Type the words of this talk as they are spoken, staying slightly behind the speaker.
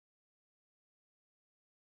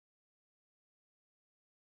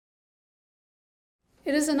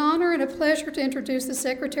It is an honor and a pleasure to introduce the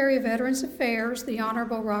Secretary of Veterans Affairs, the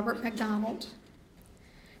Honorable Robert McDonald.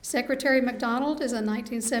 Secretary McDonald is a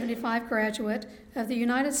 1975 graduate of the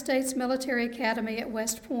United States Military Academy at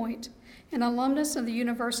West Point, an alumnus of the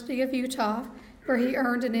University of Utah, where he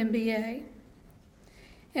earned an MBA.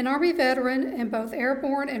 An Army veteran and both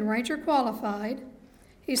airborne and Ranger qualified,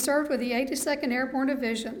 he served with the 82nd Airborne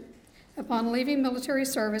Division. Upon leaving military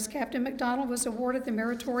service, Captain McDonald was awarded the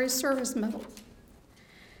Meritorious Service Medal.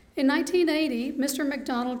 In 1980, Mr.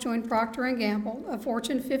 McDonald joined Procter & Gamble, a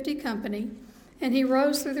Fortune 50 company, and he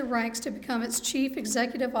rose through the ranks to become its Chief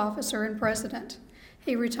Executive Officer and President.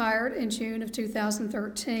 He retired in June of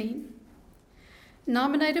 2013.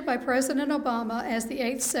 Nominated by President Obama as the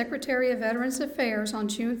 8th Secretary of Veterans Affairs on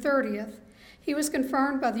June 30th, he was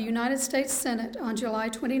confirmed by the United States Senate on July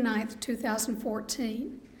 29,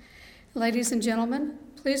 2014. Ladies and gentlemen,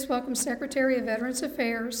 please welcome Secretary of Veterans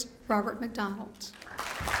Affairs, Robert McDonald.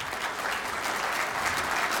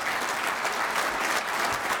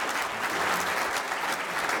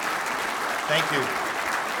 Thank you.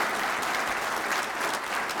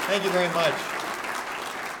 Thank you very much.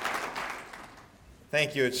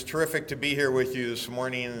 Thank you. It's terrific to be here with you this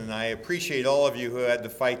morning, and I appreciate all of you who had to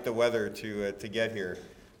fight the weather to get here.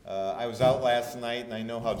 I was out last night, and I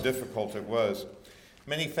know how difficult it was.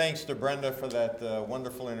 Many thanks to Brenda for that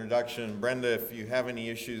wonderful introduction. Brenda, if you have any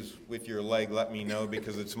issues with your leg, let me know,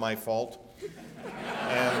 because it's my fault.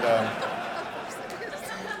 And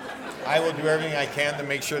I will do everything I can to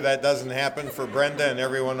make sure that doesn't happen for Brenda and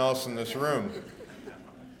everyone else in this room.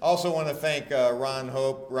 I also want to thank Ron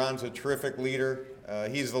Hope. Ron's a terrific leader.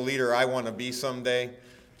 He's the leader I want to be someday.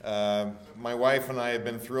 My wife and I have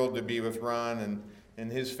been thrilled to be with Ron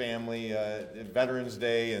and his family at Veterans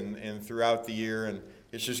Day and throughout the year, and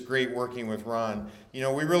it's just great working with Ron. You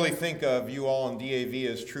know, we really think of you all in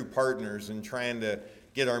DAV as true partners in trying to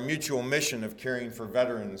get our mutual mission of caring for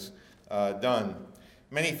veterans done.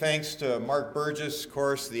 Many thanks to Mark Burgess, of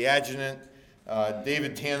course, the Adjutant,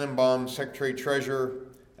 David Tannenbaum, Secretary-Treasurer,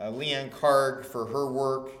 Leanne Karg for her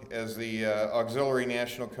work as the Auxiliary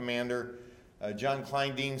National Commander, John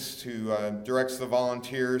Kleindienst, who directs the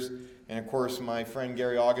volunteers, and of course my friend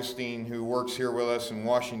Gary Augustine, who works here with us in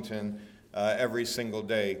Washington every single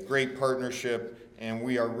day. Great partnership, and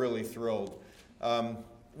we are really thrilled.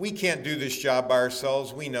 We can't do this job by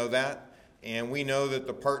ourselves, we know that, and we know that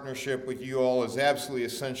the partnership with you all is absolutely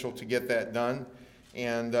essential to get that done.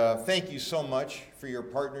 And thank you so much for your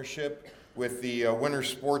partnership with the Winter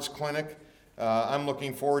Sports Clinic. I'm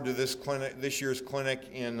looking forward to this year's clinic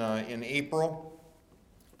in April,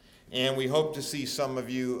 and we hope to see some of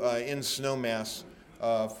you in Snowmass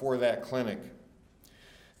for that clinic.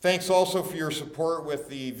 Thanks also for your support with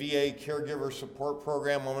the VA Caregiver Support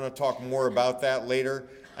Program. I'm going to talk more about that later.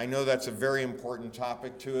 I know that's a very important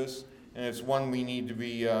topic to us, and it's one we need to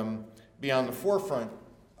be on the forefront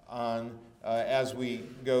on as we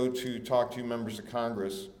go to talk to members of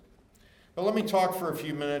Congress. But let me talk for a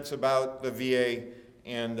few minutes about the VA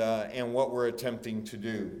and what we're attempting to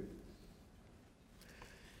do.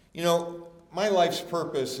 You know, my life's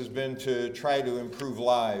purpose has been to try to improve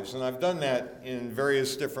lives, and I've done that in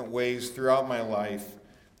various different ways throughout my life.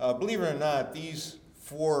 Believe it or not, these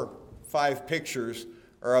 4-5 pictures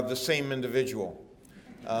are of the same individual.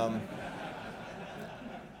 On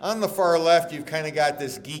the far left, you've kind of got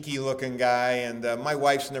this geeky-looking guy, and my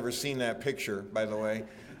wife's never seen that picture, by the way.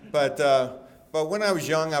 But when I was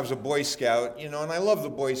young, I was a Boy Scout, you know, and I love the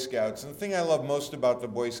Boy Scouts. And the thing I love most about the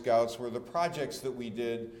Boy Scouts were the projects that we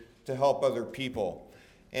did to help other people.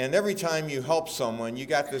 And every time you help someone, you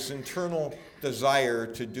got this internal desire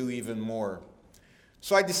to do even more.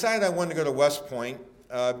 So I decided I wanted to go to West Point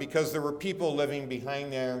because there were people living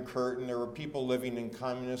behind the Iron Curtain. There were people living in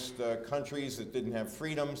communist countries that didn't have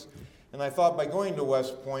freedoms. And I thought by going to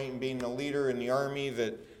West Point and being a leader in the Army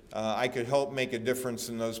that I could help make a difference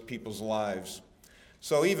in those people's lives.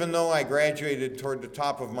 So even though I graduated toward the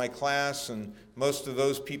top of my class, and most of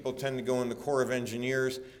those people tend to go in the Corps of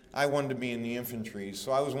Engineers, I wanted to be in the infantry.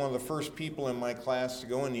 So I was one of the first people in my class to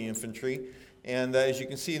go in the infantry. And as you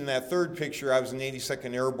can see in that third picture, I was in the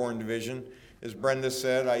 82nd Airborne Division. As Brenda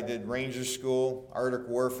said, I did Ranger School, Arctic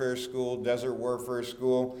Warfare School, Desert Warfare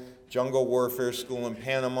School, Jungle Warfare School in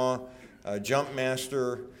Panama, Jump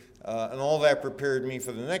Master, and all that prepared me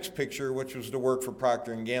for the next picture, which was to work for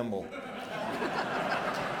Procter & Gamble.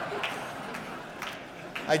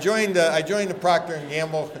 I joined the Procter &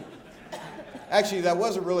 Gamble. Actually, that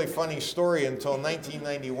was a really funny story until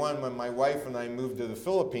 1991 when my wife and I moved to the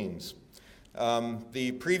Philippines.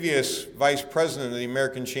 The previous vice president of the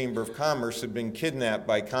American Chamber of Commerce had been kidnapped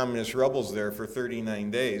by communist rebels there for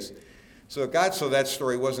 39 days. So it got so that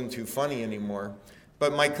story wasn't too funny anymore.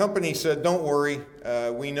 But my company said, don't worry,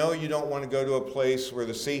 we know you don't want to go to a place where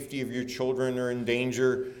the safety of your children are in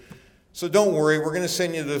danger. So don't worry, we're going to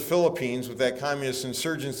send you to the Philippines with that communist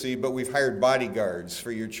insurgency, but we've hired bodyguards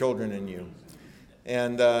for your children and you.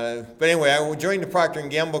 And but anyway, I joined the Procter &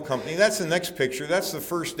 Gamble company. That's the next picture. That's the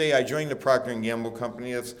first day I joined the Procter & Gamble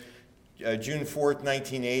company. That's June 4th,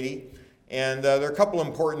 1980. And there are a couple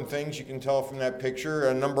important things you can tell from that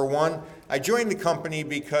picture. Number one, I joined the company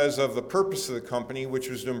because of the purpose of the company, which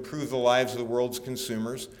was to improve the lives of the world's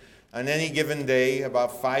consumers. On any given day,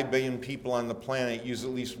 about 5 billion people on the planet use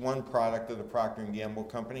at least one product of the Procter & Gamble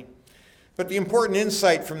company. But the important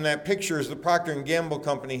insight from that picture is the Procter & Gamble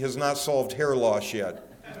company has not solved hair loss yet.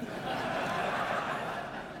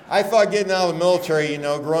 I thought getting out of the military,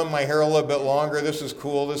 growing my hair a little bit longer, this is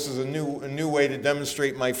cool. This is a new way to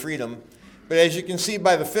demonstrate my freedom. But as you can see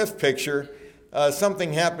by the fifth picture,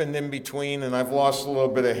 something happened in between and I've lost a little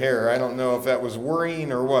bit of hair. I don't know if that was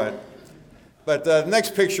worrying or what. But the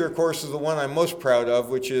next picture, of course, is the one I'm most proud of,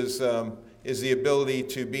 which is the ability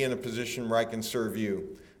to be in a position where I can serve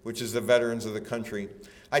you, which is the veterans of the country.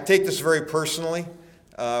 I take this very personally.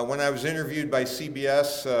 When I was interviewed by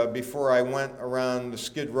CBS before I went around the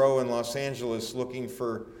Skid Row in Los Angeles looking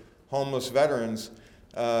for homeless veterans,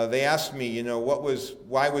 they asked me,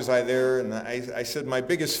 why was I there? And I said, my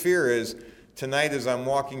biggest fear is tonight as I'm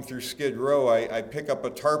walking through Skid Row, I pick up a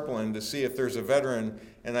tarpaulin to see if there's a veteran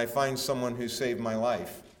and I find someone who saved my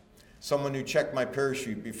life, someone who checked my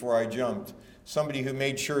parachute before I jumped, somebody who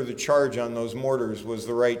made sure the charge on those mortars was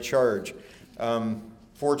the right charge.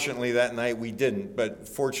 Fortunately, that night we didn't, but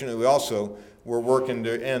fortunately we also were working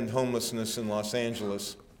to end homelessness in Los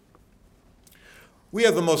Angeles. We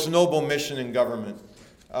have the most noble mission in government.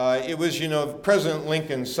 It was, President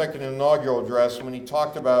Lincoln's second inaugural address when he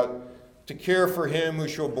talked about to care for him who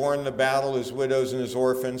shall borne in the battle, his widows and his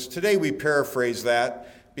orphans. Today we paraphrase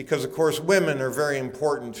that because, of course, women are very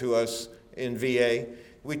important to us in VA.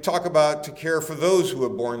 We talk about to care for those who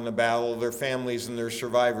have borne the battle, their families and their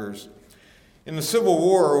survivors. In the Civil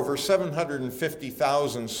War, over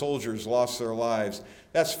 750,000 soldiers lost their lives.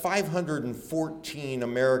 That's 514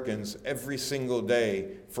 Americans every single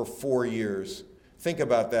day for 4 years. Think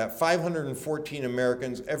about that, 514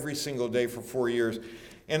 Americans every single day for 4 years.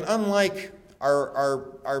 And unlike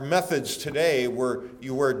our methods today where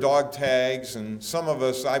you wear dog tags, and some of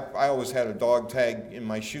us, I always had a dog tag in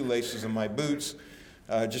my shoelaces and my boots,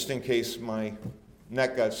 just in case my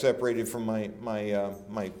neck got separated from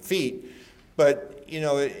my feet. But,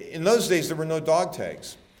 in those days there were no dog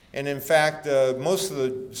tags. And in fact, most of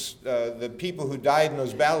the people who died in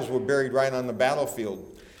those battles were buried right on the battlefield.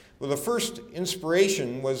 Well, the first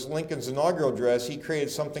inspiration was Lincoln's inaugural address. He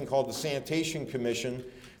created something called the Sanitation Commission,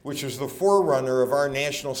 which was the forerunner of our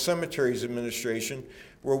National Cemeteries Administration,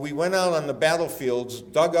 where we went out on the battlefields,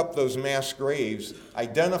 dug up those mass graves,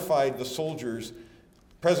 identified the soldiers.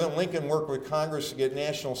 President Lincoln worked with Congress to get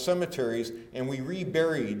national cemeteries, and we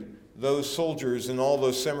reburied those soldiers in all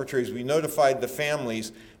those cemeteries. We notified the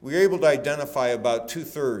families. We were able to identify about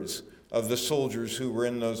 2/3 of the soldiers who were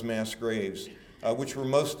in those mass graves, which were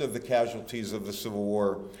most of the casualties of the Civil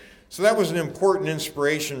War. So that was an important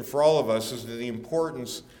inspiration for all of us as to the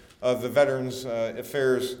importance of the Veterans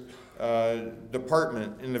Affairs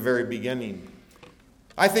Department in the very beginning.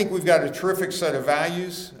 I think we've got a terrific set of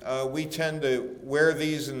values. We tend to wear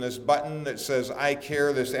these in this button that says I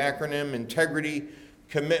care, this acronym: integrity,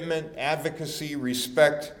 commitment, advocacy,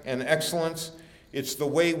 respect, and excellence. It's the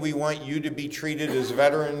way we want you to be treated as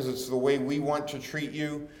veterans. It's the way we want to treat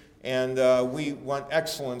you. And we want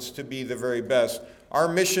excellence to be the very best. Our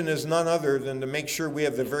mission is none other than to make sure we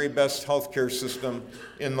have the very best healthcare system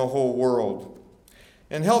in the whole world.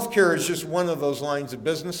 And healthcare is just one of those lines of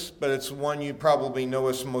business, but it's one you probably know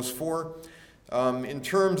us most for. In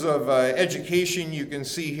terms of education, you can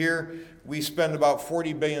see here, we spend about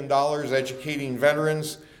 $40 billion educating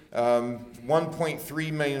veterans,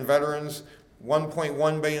 1.3 million veterans,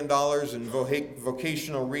 $1.1 billion in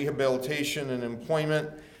vocational rehabilitation and employment.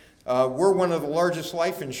 We're one of the largest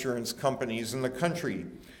life insurance companies in the country.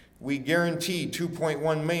 We guarantee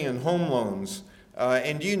 2.1 million home loans.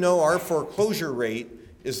 And our foreclosure rate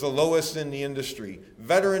is the lowest in the industry.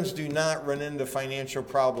 Veterans do not run into financial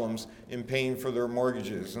problems in paying for their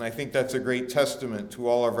mortgages, and I think that's a great testament to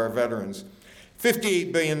all of our veterans.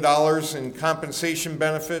 $58 billion in compensation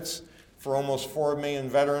benefits for almost 4 million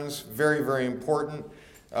veterans, very, very important.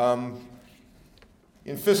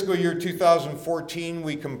 In fiscal year 2014,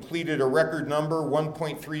 we completed a record number,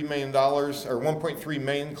 $1.3 million, or 1.3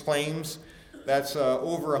 million claims. That's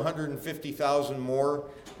over 150,000 more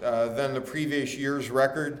than the previous year's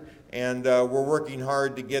record. and we're working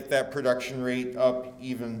hard to get that production rate up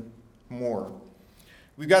even more.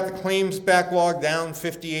 We got the claims backlog down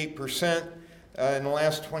 58% in the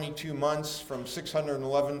last 22 months, from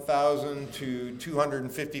 611,000 to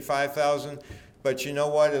 255,000. But you know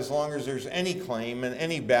what? As long as there's any claim and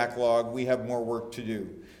any backlog, we have more work to do.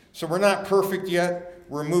 So we're not perfect yet.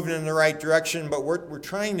 We're moving in the right direction, but what we're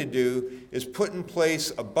trying to do is put in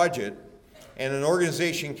place a budget and an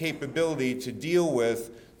organization capability to deal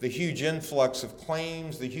with the huge influx of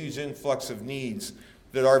claims, the huge influx of needs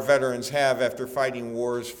that our veterans have after fighting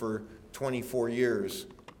wars for 24 years.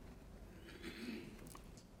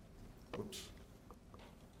 Whoops.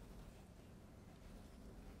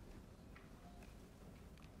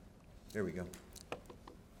 There we go.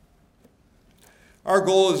 Our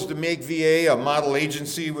goal is to make VA a model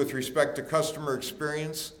agency with respect to customer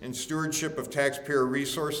experience and stewardship of taxpayer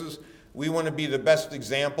resources. We want to be the best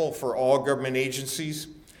example for all government agencies.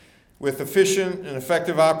 With efficient and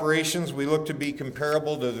effective operations, we look to be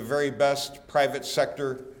comparable to the very best private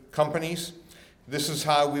sector companies. This is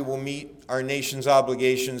how we will meet our nation's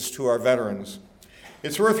obligations to our veterans.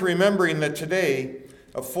 It's worth remembering that today,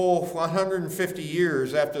 a full 150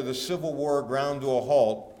 years after the Civil War ground to a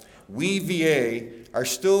halt, we, VA, are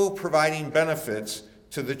still providing benefits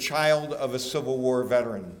to the child of a Civil War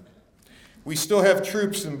veteran. We still have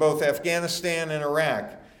troops in both Afghanistan and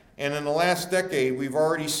Iraq, and in the last decade, we've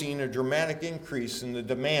already seen a dramatic increase in the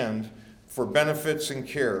demand for benefits and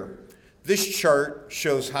care. This chart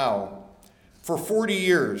shows how. For 40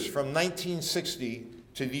 years, from 1960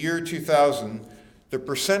 to the year 2000, the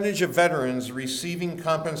percentage of veterans receiving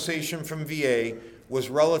compensation from VA was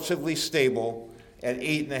relatively stable at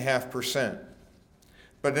 8.5%.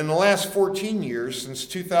 But in the last 14 years, since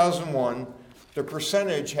 2001, the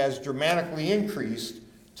percentage has dramatically increased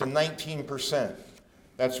to 19%.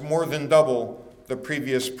 That's more than double the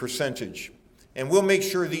previous percentage. And we'll make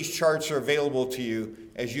sure these charts are available to you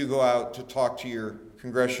as you go out to talk to your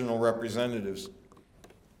congressional representatives.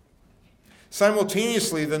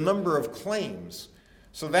 Simultaneously, the number of claims.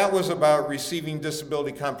 So that was about receiving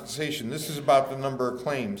disability compensation. This is about the number of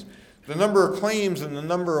claims. The number of claims and the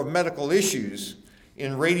number of medical issues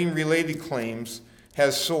in rating-related claims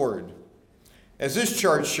has soared. As this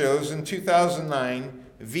chart shows, in 2009,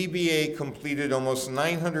 VBA completed almost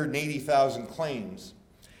 980,000 claims.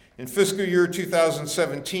 In fiscal year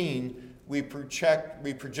 2017, we project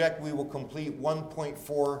we will complete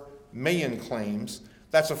 1.4 million claims.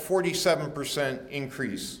 That's a 47%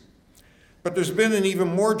 increase. But there's been an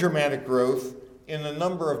even more dramatic growth in the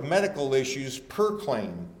number of medical issues per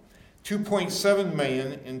claim. 2.7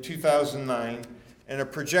 million in 2009 and a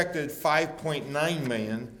projected 5.9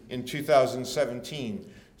 million in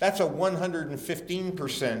 2017. That's a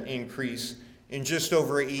 115% increase in just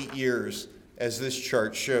over 8 years, as this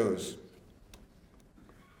chart shows.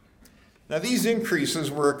 Now, these increases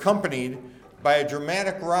were accompanied by a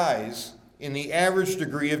dramatic rise in the average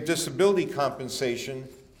degree of disability compensation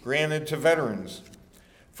granted to veterans.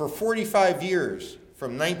 For 45 years,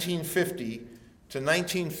 from 1950 to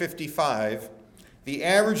 1955, the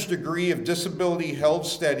average degree of disability held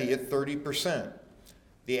steady at 30%.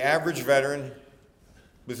 The average veteran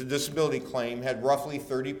with a disability claim had roughly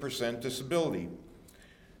 30% disability.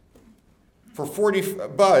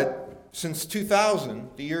 But since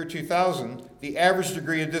 2000, the year 2000, the average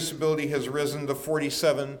degree of disability has risen to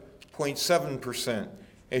 47.7%,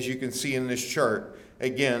 as you can see in this chart.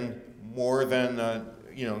 Again, more than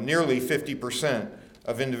nearly 50%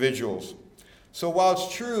 of individuals. So while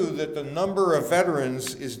it's true that the number of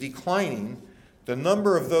veterans is declining, the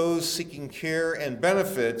number of those seeking care and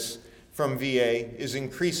benefits from VA is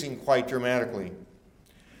increasing quite dramatically.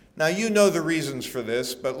 Now, you know the reasons for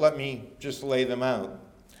this, but let me just lay them out.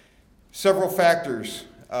 Several factors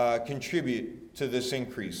contribute to this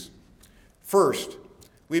increase. First,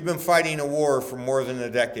 we've been fighting a war for more than a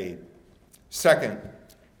decade. Second,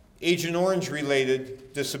 Agent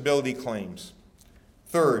Orange-related disability claims.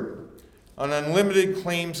 Third, an unlimited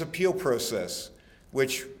claims appeal process,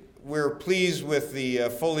 which we're pleased with the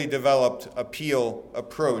fully developed appeal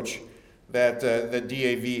approach that the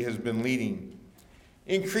DAV has been leading.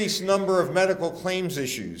 Increased number of medical claims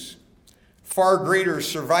issues, far greater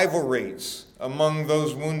survival rates among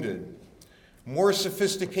those wounded, more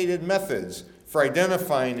sophisticated methods for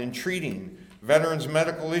identifying and treating veterans'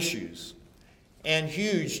 medical issues, and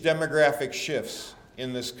huge demographic shifts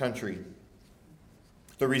in this country.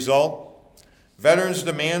 The result? Veterans'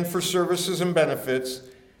 demand for services and benefits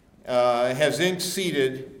has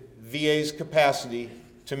exceeded VA's capacity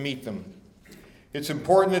to meet them. It's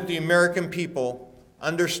important that the American people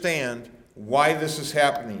understand why this is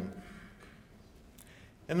happening.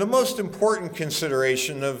 And the most important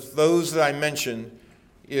consideration of those that I mentioned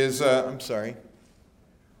is, is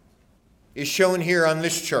shown here on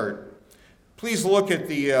this chart. Please look at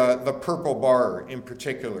the purple bar in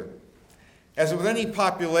particular. As with any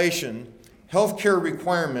population, healthcare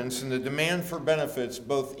requirements and the demand for benefits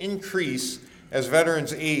both increase as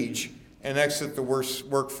veterans age and exit the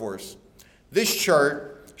workforce. This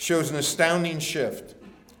chart shows an astounding shift.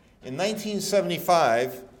 In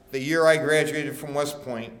 1975, the year I graduated from West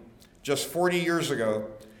Point, just 40 years ago,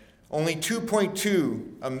 only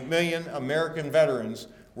 2.2 million American veterans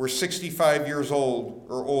were 65 years old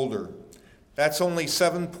or older. That's only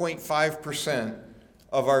 7.5%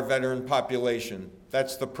 of our veteran population.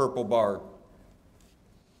 That's the purple bar.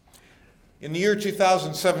 In the year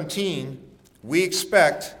 2017, we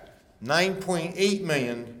expect 9.8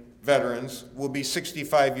 million veterans will be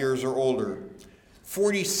 65 years or older.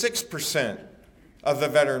 46% of the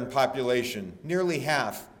veteran population, nearly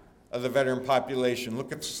half of the veteran population.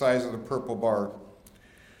 Look at the size of the purple bar.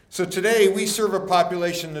 So today we serve a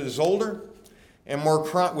population that is older and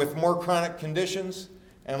with more chronic conditions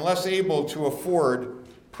and less able to afford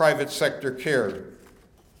private sector care.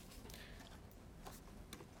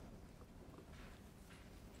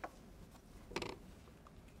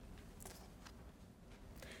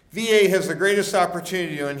 VA has the greatest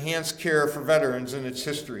opportunity to enhance care for veterans in its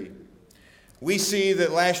history. We see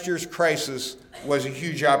that last year's crisis was a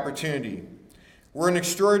huge opportunity. We're in an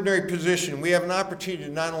extraordinary position. We have an opportunity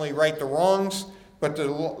to not only right the wrongs, but to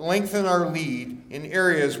lengthen our lead in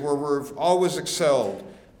areas where we've always excelled,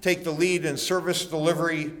 take the lead in service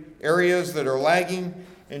delivery areas that are lagging,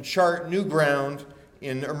 and chart new ground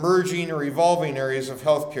in emerging or evolving areas of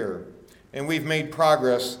healthcare. And we've made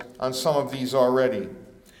progress on some of these already.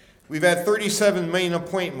 We've had 37 million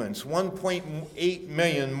appointments, 1.8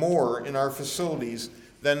 million more in our facilities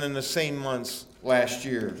than in the same months last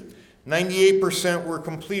year. 98% were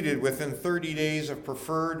completed within 30 days of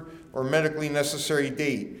preferred or medically necessary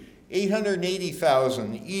date.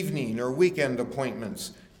 880,000 evening or weekend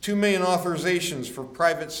appointments. 2 million authorizations for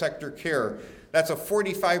private sector care. That's a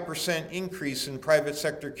 45% increase in private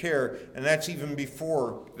sector care, and that's even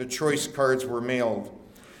before the choice cards were mailed.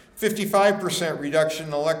 55% reduction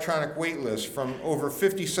in electronic wait lists from over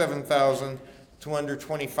 57,000 to under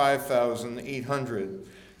 25,800.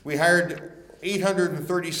 We hired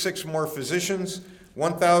 836 more physicians,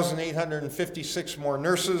 1,856 more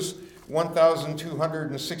nurses,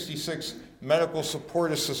 1,266 medical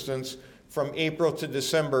support assistants from April to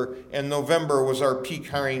December, and November was our peak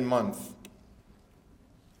hiring month.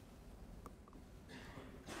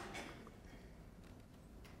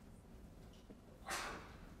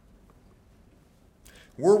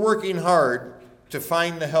 We're working hard to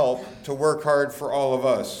find the help to work hard for all of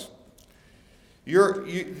us.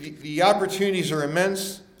 The opportunities are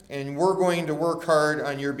immense, and we're going to work hard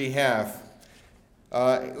on your behalf.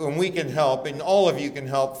 And we can help, and all of you can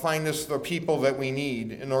help find us the people that we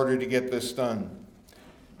need in order to get this done.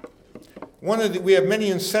 We have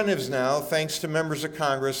many incentives now, thanks to members of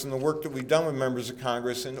Congress and the work that we've done with members of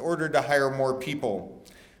Congress in order to hire more people.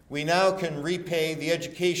 We now can repay the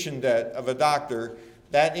education debt of a doctor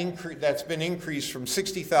that's been increased from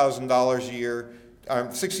 $60,000 a year,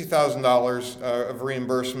 $60,000 of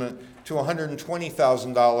reimbursement to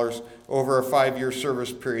 $120,000 over a 5-year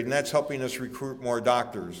service period, and that's helping us recruit more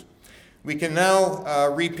doctors. We can now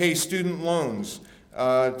repay student loans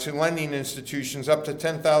to lending institutions up to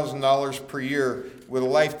 $10,000 per year with a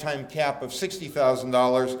lifetime cap of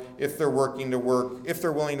 $60,000 if they're willing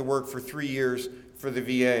to work for 3 years for the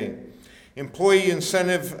VA. Employee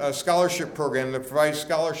incentive scholarship program that provides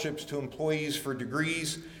scholarships to employees for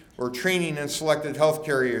degrees or training in selected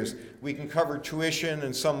healthcare areas. We can cover tuition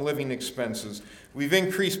and some living expenses. We've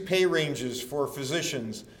increased pay ranges for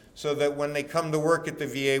physicians so that when they come to work at the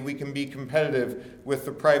VA, we can be competitive with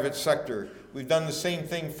the private sector. We've done the same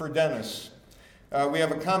thing for dentists. We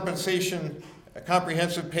have a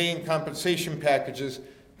comprehensive pay and compensation packages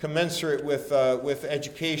commensurate with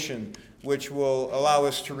education, which will allow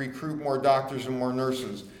us to recruit more doctors and more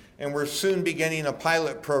nurses. And we're soon beginning a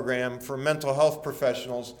pilot program for mental health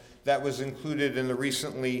professionals that was included in the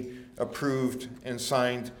recently approved and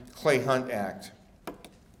signed Clay Hunt Act.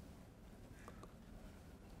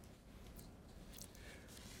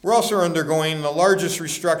 We're also undergoing the largest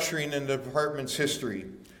restructuring in the department's history.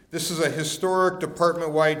 This is a historic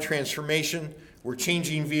department-wide transformation. We're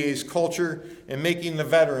changing VA's culture and making the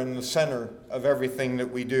veteran the center of everything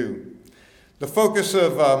that we do. The focus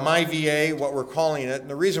of My VA, what we're calling it, and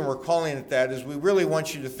the reason we're calling it that is we really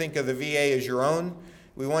want you to think of the VA as your own.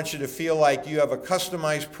 We want you to feel like you have a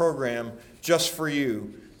customized program just for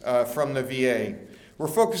you from the VA. We're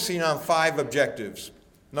focusing on 5 objectives.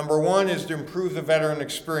 Number 1 is to improve the veteran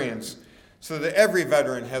experience so that every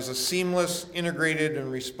veteran has a seamless, integrated,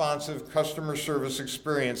 and responsive customer service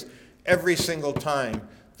experience every single time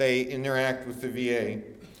they interact with the VA.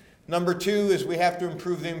 Number 2 is we have to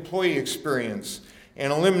improve the employee experience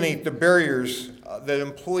and eliminate the barriers that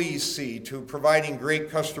employees see to providing great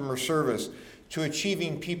customer service, to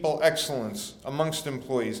achieving people excellence amongst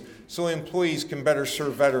employees so employees can better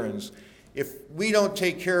serve veterans. If we don't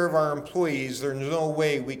take care of our employees, there's no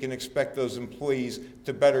way we can expect those employees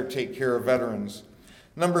to better take care of veterans.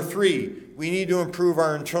 Number 3, we need to improve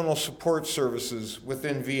our internal support services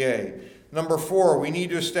within VA. Number 4, we need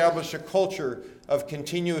to establish a culture of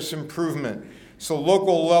continuous improvement so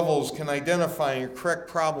local levels can identify and correct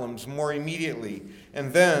problems more immediately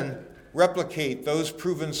and then replicate those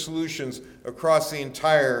proven solutions across the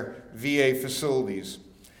entire VA facilities.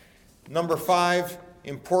 Number 5,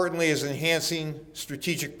 importantly, is enhancing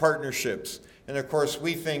strategic partnerships. And of course,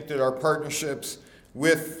 we think that our partnerships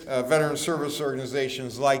with veteran service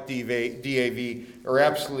organizations like DAV are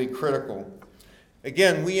absolutely critical.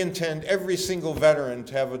 Again, we intend every single veteran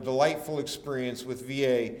to have a delightful experience with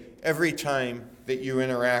VA every time that you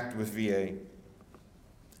interact with VA.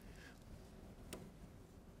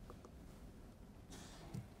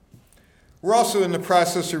 We're also in the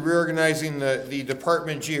process of reorganizing the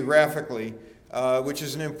department geographically, which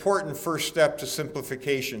is an important first step to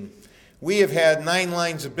simplification. We have had 9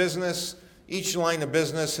 lines of business. Each line of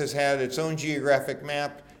business has had its own geographic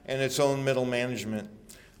map and its own middle management.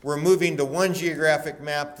 We're moving to one geographic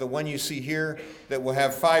map, the one you see here, that will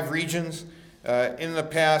have 5 regions. In the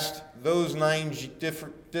past, those 9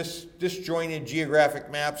 disjointed geographic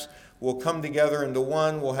maps will come together into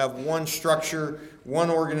one. We'll have one structure, one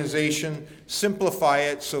organization, simplify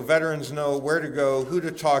it so veterans know where to go, who to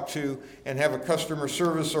talk to, and have a customer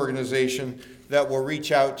service organization that will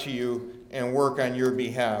reach out to you and work on your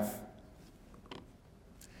behalf.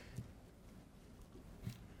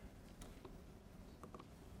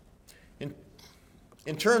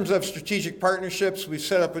 In terms of strategic partnerships, we've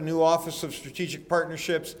set up a new Office of Strategic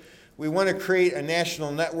Partnerships. We want to create a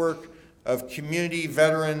national network of community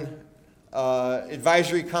veteran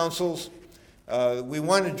advisory councils. We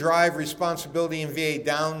want to drive responsibility in VA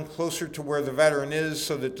down closer to where the veteran is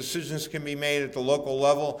so that decisions can be made at the local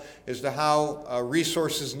level as to how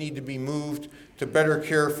resources need to be moved to better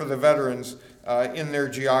care for the veterans in their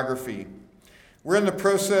geography. We're in the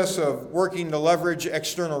process of working to leverage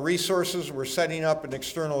external resources. We're setting up an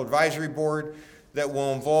external advisory board that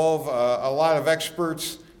will involve a lot of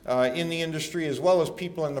experts in the industry as well as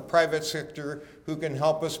people in the private sector who can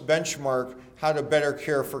help us benchmark how to better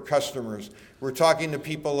care for customers. We're talking to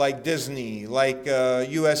people like Disney, like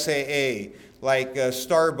USAA, like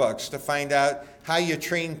Starbucks to find out how you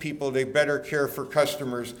train people to better care for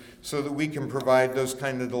customers so that we can provide those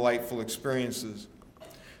kind of delightful experiences.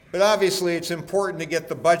 But obviously, it's important to get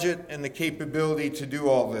the budget and the capability to do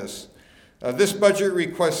all this. This budget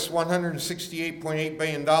requests $168.8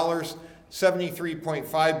 billion,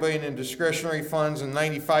 $73.5 billion in discretionary funds, and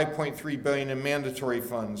 $95.3 billion in mandatory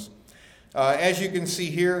funds. As you can see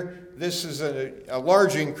here, this is a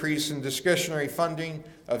large increase in discretionary funding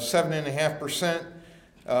of 7.5%,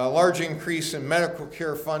 a large increase in medical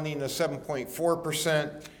care funding of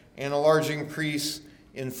 7.4%, and a large increase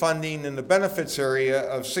in funding in the benefits area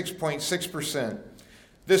of 6.6%.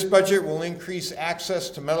 This budget will increase access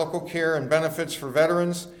to medical care and benefits for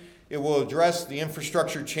veterans. It will address the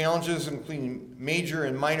infrastructure challenges, including major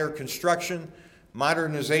and minor construction,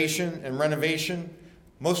 modernization, and renovation.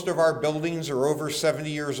 Most of our buildings are over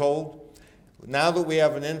 70 years old. Now that we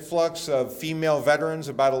have an influx of female veterans,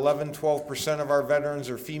 about 11-12% of our veterans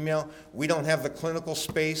are female, we don't have the clinical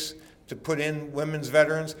space to put in women's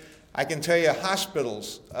veterans. I can tell you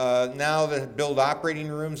hospitals now that build operating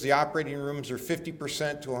rooms, the operating rooms are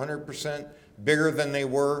 50% to 100% bigger than they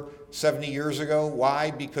were 70 years ago.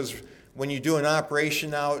 Why? Because when you do an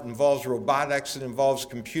operation now, it involves robotics, it involves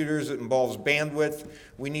computers, it involves bandwidth.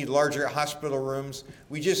 We need larger hospital rooms.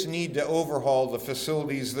 We just need to overhaul the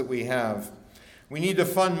facilities that we have. We need to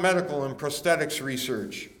fund medical and prosthetics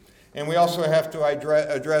research. And we also have to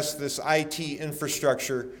address this IT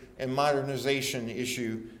infrastructure and modernization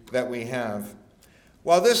issue that we have.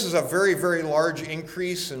 While this is a very, very large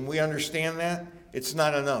increase, and we understand that, it's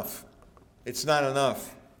not enough. It's not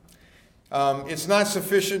enough. It's not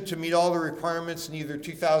sufficient to meet all the requirements in either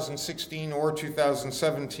 2016 or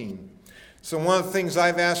 2017. So one of the things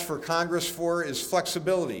I've asked for Congress for is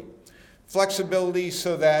flexibility. Flexibility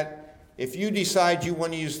so that if you decide you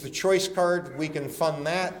want to use the choice card, we can fund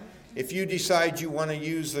that. If you decide you want to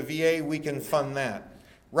use the VA, we can fund that.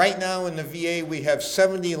 Right now in the VA, we have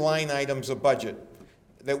 70 line items of budget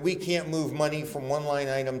that we can't move money from one line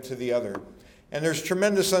item to the other. And there's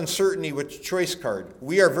tremendous uncertainty with the choice card.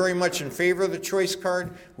 We are very much in favor of the choice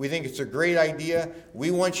card. We think it's a great idea. We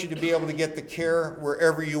want you to be able to get the care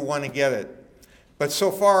wherever you want to get it. But so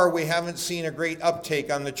far, we haven't seen a great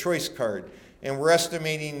uptake on the choice card. And we're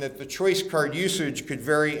estimating that the choice card usage could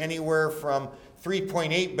vary anywhere from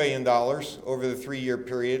 $3.8 billion over the 3-year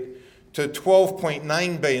period to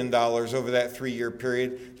 $12.9 billion over that 3-year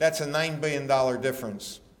period. That's a $9 billion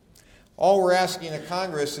difference. All we're asking of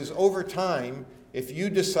Congress is over time, if you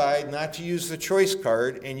decide not to use the choice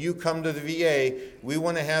card and you come to the VA, we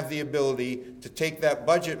want to have the ability to take that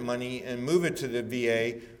budget money and move it to the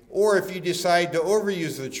VA. Or if you decide to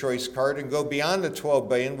overuse the choice card and go beyond the $12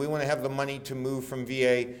 billion, we want to have the money to move from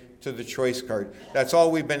VA to the choice card. That's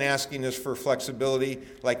all we've been asking, is for flexibility,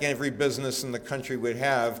 like every business in the country would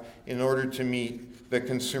have, in order to meet the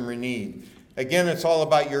consumer need. Again, it's all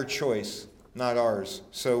about your choice, not ours.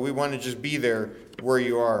 So we want to just be there where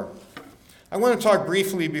you are. I want to talk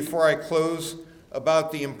briefly before I close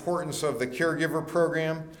about the importance of the caregiver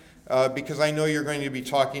program, because I know you're going to be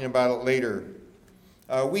talking about it later.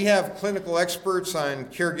 We have clinical experts on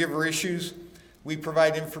caregiver issues. We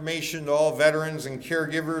provide information to all veterans and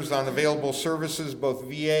caregivers on available services, both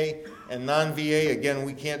VA and non-VA. Again,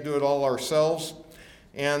 we can't do it all ourselves.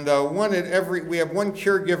 And we have one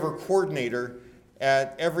caregiver coordinator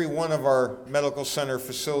at every one of our medical center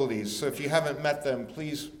facilities. So if you haven't met them,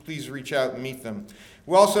 please reach out and meet them.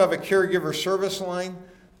 We also have a caregiver service line.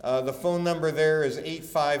 The phone number there is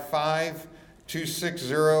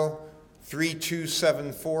 855-260-3274,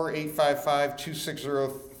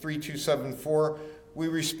 855-260-3274. We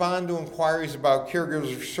respond to inquiries about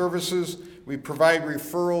caregiver services. We provide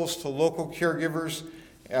referrals to local caregivers.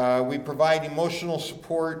 We provide emotional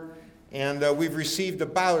support. And we've received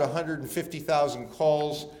about 150,000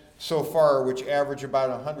 calls so far, which average about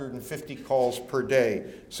 150 calls per day.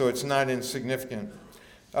 So it's not insignificant.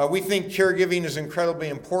 We think caregiving is incredibly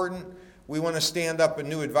important. We want to stand up a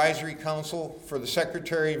new advisory council for the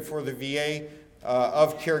Secretary and for the VA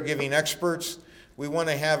of caregiving experts. We want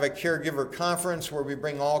to have a caregiver conference where we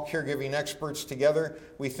bring all caregiving experts together.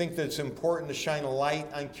 We think that it's important to shine a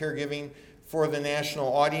light on caregiving for the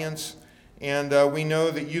national audience. And we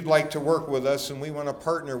know that you'd like to work with us, and we want to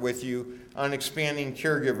partner with you on expanding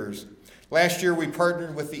caregivers. Last year, we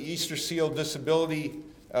partnered with the Easter Seal Disability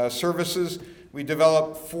Services. We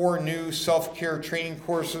developed 4 new self-care training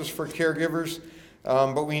courses for caregivers,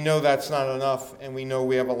 but we know that's not enough, and we know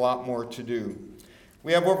we have a lot more to do.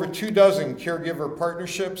 We have over 24 caregiver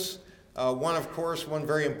partnerships. One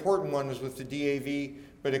very important one is with the DAV,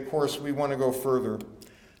 but of course, we want to go further.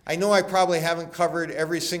 I know I probably haven't covered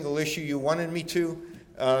every single issue you wanted me to,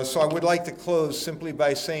 so I would like to close simply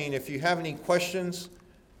by saying if you have any questions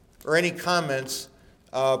or any comments,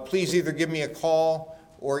 please either give me a call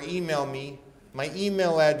or email me. My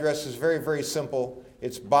email address is very, very simple.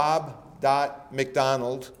 It's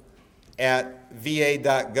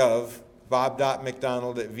bob.mcdonald@va.gov,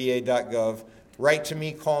 bob.mcdonald@va.gov. Write to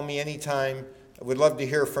me, call me anytime. I would love to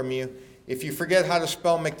hear from you. If you forget how to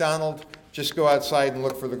spell McDonald, just go outside and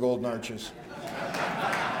look for the golden arches.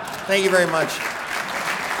 Thank you very much.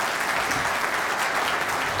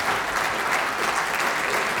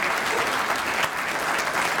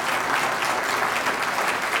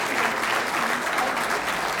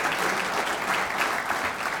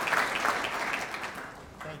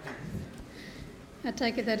 I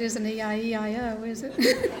take it that isn't E-I-E-I-O, is it?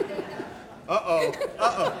 Uh-oh.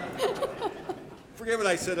 Forget what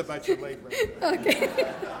I said about your late brother. Okay.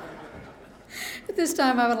 At this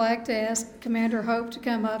time, I would like to ask Commander Hope to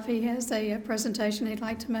come up. He has a presentation he'd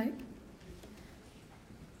like to make.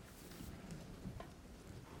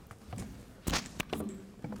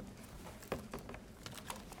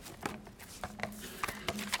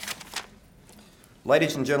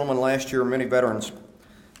 Ladies and gentlemen, last year many veterans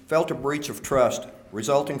felt a breach of trust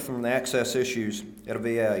resulting from the access issues at a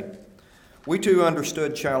VA. We too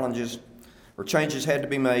understood changes had to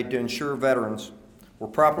be made to ensure veterans were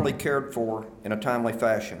properly cared for in a timely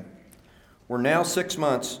fashion. We're now 6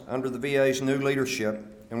 months under the VA's new leadership,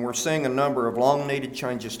 and we're seeing a number of long-needed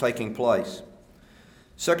changes taking place.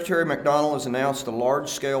 Secretary McDonald has announced a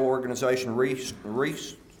large-scale organization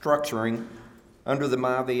restructuring under the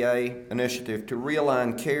MyVA initiative to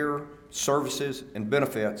realign care, services, and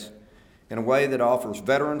benefits in a way that offers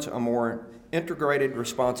veterans a more integrated,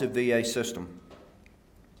 responsive VA system.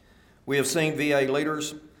 We have seen VA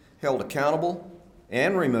leaders held accountable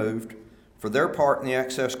and removed for their part in the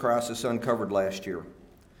access crisis uncovered last year.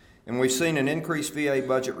 And we've seen an increased VA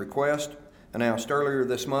budget request announced earlier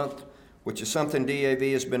this month, which is something DAV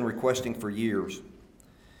has been requesting for years.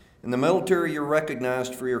 In the military, you're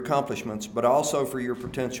recognized for your accomplishments, but also for your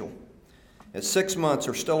potential. At 6 months,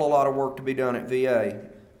 there's still a lot of work to be done at VA.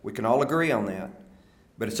 We can all agree on that.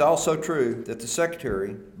 But it's also true that the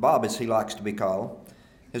Secretary, Bob as he likes to be called,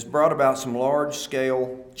 has brought about some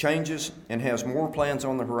large-scale changes and has more plans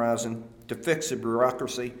on the horizon to fix the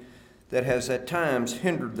bureaucracy that has at times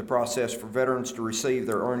hindered the process for veterans to receive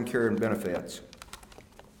their earned care and benefits.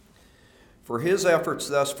 For his efforts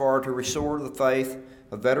thus far to restore the faith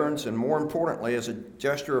of veterans, and more importantly, as a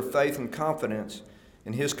gesture of faith and confidence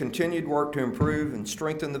in his continued work to improve and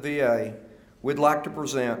strengthen the VA, we'd like to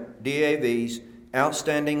present DAV's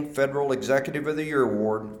Outstanding Federal Executive of the Year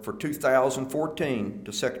Award for 2014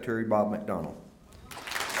 to Secretary Bob McDonald.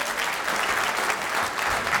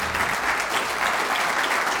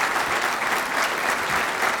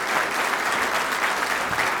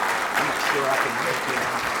 I'm not sure I can make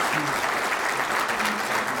it.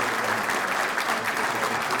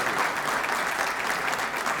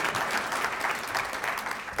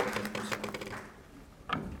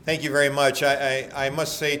 Thank you very much. I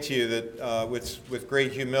must say to you that with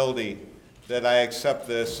great humility that I accept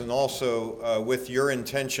this, and also with your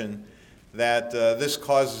intention that this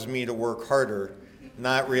causes me to work harder,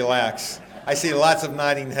 not relax. I see lots of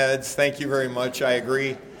nodding heads. Thank you very much. I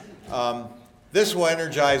agree. This will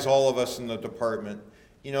energize all of us in the department.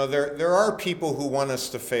 You know, there are people who want us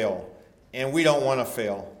to fail, and we don't want to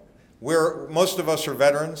fail. Most of us are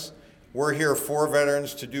veterans. We're here for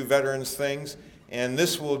veterans to do veterans things. And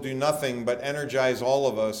this will do nothing but energize all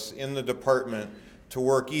of us in the department to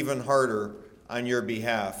work even harder on your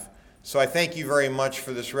behalf. So I thank you very much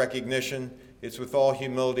for this recognition. It's with all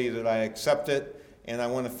humility that I accept it, and I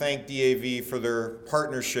want to thank DAV for their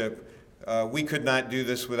partnership. We could not do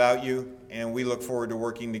this without you, and we look forward to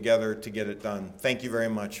working together to get it done. Thank you very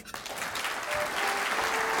much.